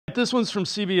This one's from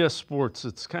CBS Sports.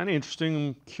 It's kind of interesting.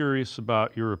 I'm curious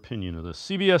about your opinion of this.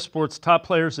 CBS Sports top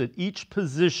players at each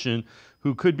position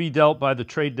who could be dealt by the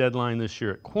trade deadline this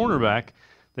year. At cornerback,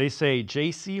 they say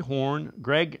J.C. Horn,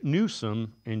 Greg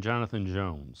Newsome, and Jonathan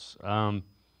Jones.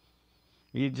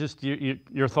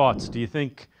 Your thoughts. Do you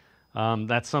think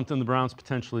that's something the Browns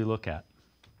potentially look at?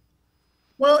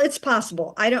 Well, it's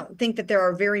possible. I don't think that there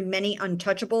are very many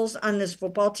untouchables on this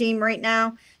football team right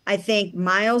now. I think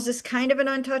Miles is kind of an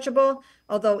untouchable,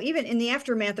 although even in the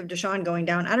aftermath of Deshaun going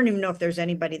down, I don't even know if there's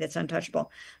anybody that's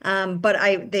untouchable.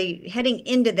 But they heading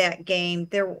into that game,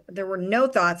 there were no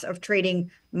thoughts of trading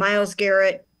Miles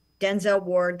Garrett, Denzel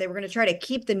Ward. They were going to try to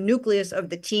keep the nucleus of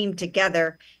the team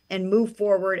together and move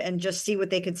forward and just see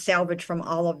what they could salvage from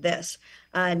all of this.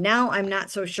 Now I'm not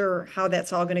so sure how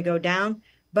that's all going to go down.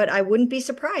 But I wouldn't be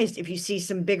surprised if you see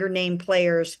some bigger name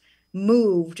players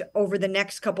moved over the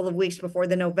next couple of weeks before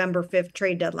the November 5th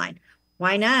trade deadline.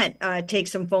 Why not take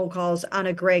some phone calls on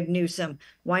a Greg Newsome?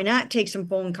 Why not take some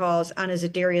phone calls on a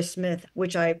Zadarius Smith,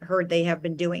 which I've heard they have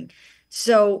been doing?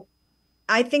 So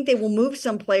I think they will move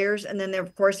some players, and then there,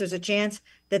 of course, there's a chance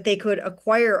that they could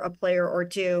acquire a player or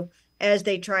two as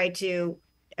they try to,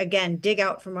 again, dig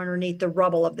out from underneath the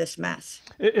rubble of this mess.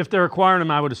 If they're acquiring them,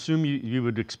 I would assume you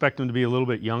would expect them to be a little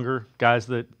bit younger, guys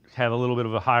that have a little bit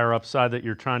of a higher upside that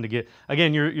you're trying to get.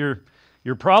 Again,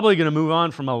 you're probably going to move on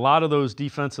from a lot of those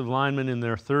defensive linemen in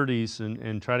their 30s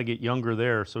and try to get younger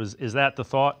there. So is that the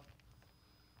thought?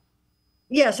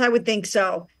 Yes, I would think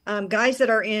so. Guys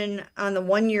that are in on the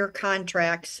 1 year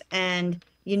contracts and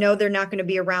they're not going to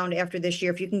be around after this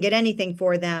year. If you can get anything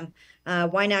for them,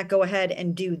 why not go ahead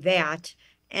and do that?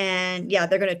 And yeah,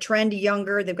 they're going to trend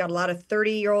younger. They've got a lot of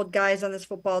 30-year-old guys on this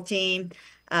football team.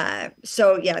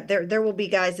 So yeah, there will be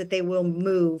guys that they will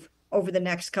move over the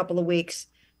next couple of weeks.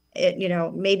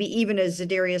 Maybe even a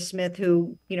Zadarius Smith,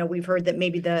 who, we've heard that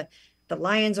maybe the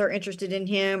Lions are interested in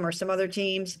him or some other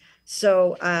teams.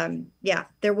 So yeah,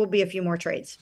 there will be a few more trades.